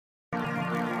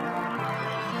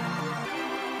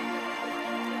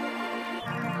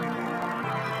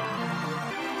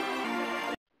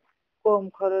কম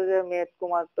খরচে মেদ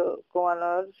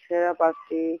কমানোর সেরা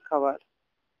 5টি খাবার।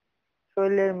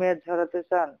 শরীরের মেদ ঝরাতে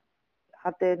চান?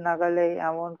 হাতের নাগালে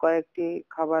এমন কয়েকটি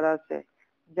খাবার আছে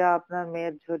যা আপনার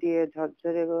মেদ ঝরিয়ে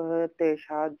ঝরঝরে হতে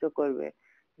সাহায্য করবে।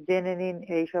 জেনে নিন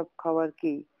এইসব খাবার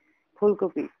কি।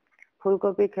 ফুলকপি।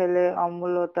 ফুলকপি খেলে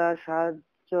অম্লতার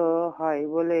সাহায্য হয়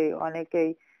বলেই অনেকেই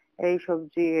এই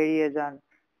সবজি এড়িয়ে যান,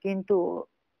 কিন্তু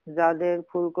যাদের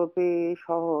ফুলকপি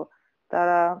সহ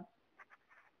তারা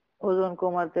ওজন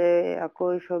কমাতে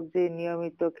একই সবজি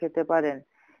নিয়মিত খেতে পারেন।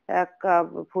 1 কাপ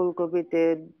ফুলকপিতে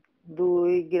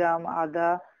 2 গ্রাম আদা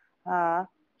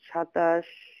 27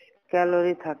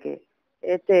 ক্যালোরি থাকে।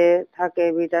 এতে থাকে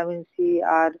ভিটামিন সি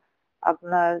আর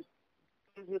আপনার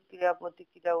ক্রিয়া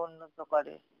প্রতিক্রিয়া উন্নত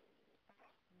করে।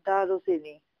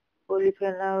 দারুচিনি।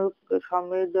 পলিফেনল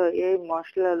সমৃদ্ধ এই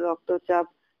মসলা রক্তচাপ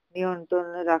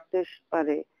নিয়ন্ত্রণে রাখতে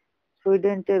পারে।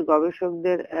 সুইডেনের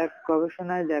গবেষকদের এক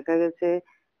গবেষণায় দেখা গেছে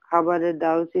খাবারে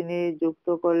দারুচিনি যুক্ত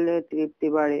করলে তৃপ্তি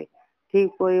বাড়ে। ঠিক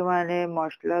পরিমাণে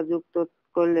মসলা যুক্ত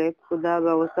করলে ক্ষুধা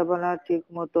ব্যবস্থাপনা ঠিক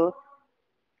মতো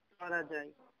করা যায়,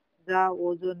 যা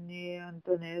ওজন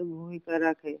নিয়ন্ত্রণে ভূমিকা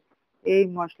রাখে। এই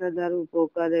মশলাদার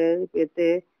উপকারে পেতে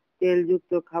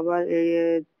তেলযুক্ত খাবার এড়িয়ে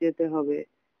যেতে হবে।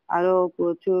 আরো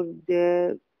প্রচুর যে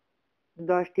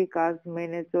 10টি কাজ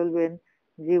মেনে চলবেন,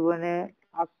 জীবনে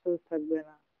আফসোস থাকবে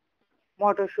না।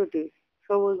 মটরশুঁটি।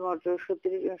 সবুজ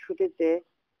মটরশুঁটিতে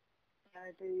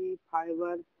ডায়েটারি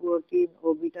ফাইবার, প্রোটিন ও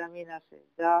ভিটামিন আছে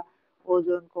যা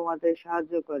ওজন কমাতে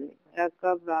সাহায্য করে। 1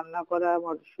 কাপ রান্না করা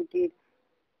মটরশুঁটির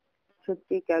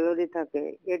 60 ক্যালোরি থাকে।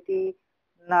 এটি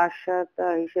নাস্তা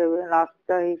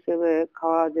হিসেবে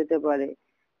খাওয়া যেতে পারে।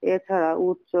 এছাড়া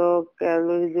উচ্চ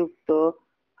ক্যালোরিযুক্ত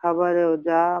খাবারেও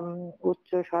যা উচ্চ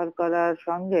শর্করার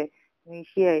সঙ্গে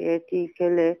মিশিয়ে এটি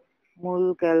খেলে মূল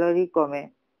ক্যালোরি কমে।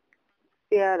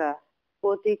 পেয়ারা।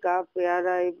 প্রতি কাপ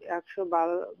পেয়ারায়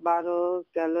 112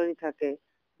 ক্যালোরি থাকে,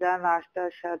 যা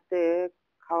নাস্তার সাথে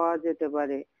খাওয়া যেতে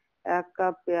পারে। 1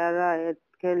 কাপ পেয়ারা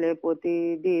খেলে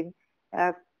প্রতিদিন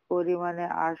এক পরিমাণে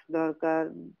আঁশ দরকার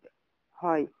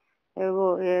হয় এবং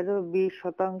এর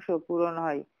 20% পূরণ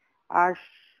হয়। আঁশ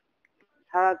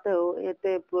ছাড়াতেও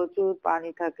এতে প্রচুর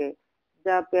পানি থাকে,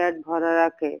 যা পেট ভরা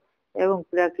রাখে এবং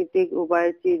প্রাকৃতিক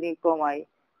উপায়ে চিনি কমায়।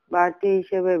 বাড়তি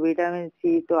হিসেবে ভিটামিন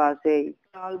সি তো আছেই।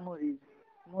 লাল মরিচ।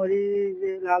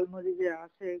 লাল মরিচে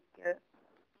আছে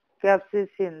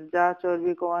ক্যাপসিসিন, যা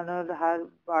চর্বি কমানোর হার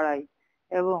বাড়ায়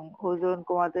এবং ওজন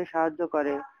কমাতে সাহায্য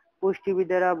করে।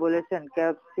 পুষ্টিবিদেরা বলেছেন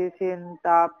ক্যাপসিসিন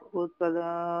তাপ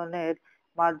উৎপাদনের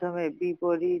মাধ্যমে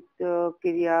বিপরীত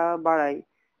ক্রিয়া বাড়ায়।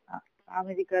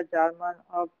 আমেরিকার জার্নাল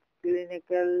অফ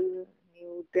ক্লিনিক্যাল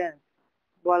নিউট্রিশন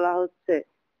বলা হচ্ছে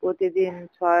প্রতিদিন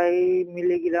 6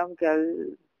 মিলিগ্রাম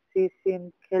ক্যাপসিসিন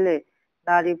খেলে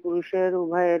নারী পুরুষের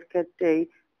উভয়ের ক্ষেত্রেই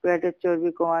পেটের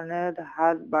চর্বি কমানোর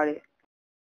হার বাড়ে।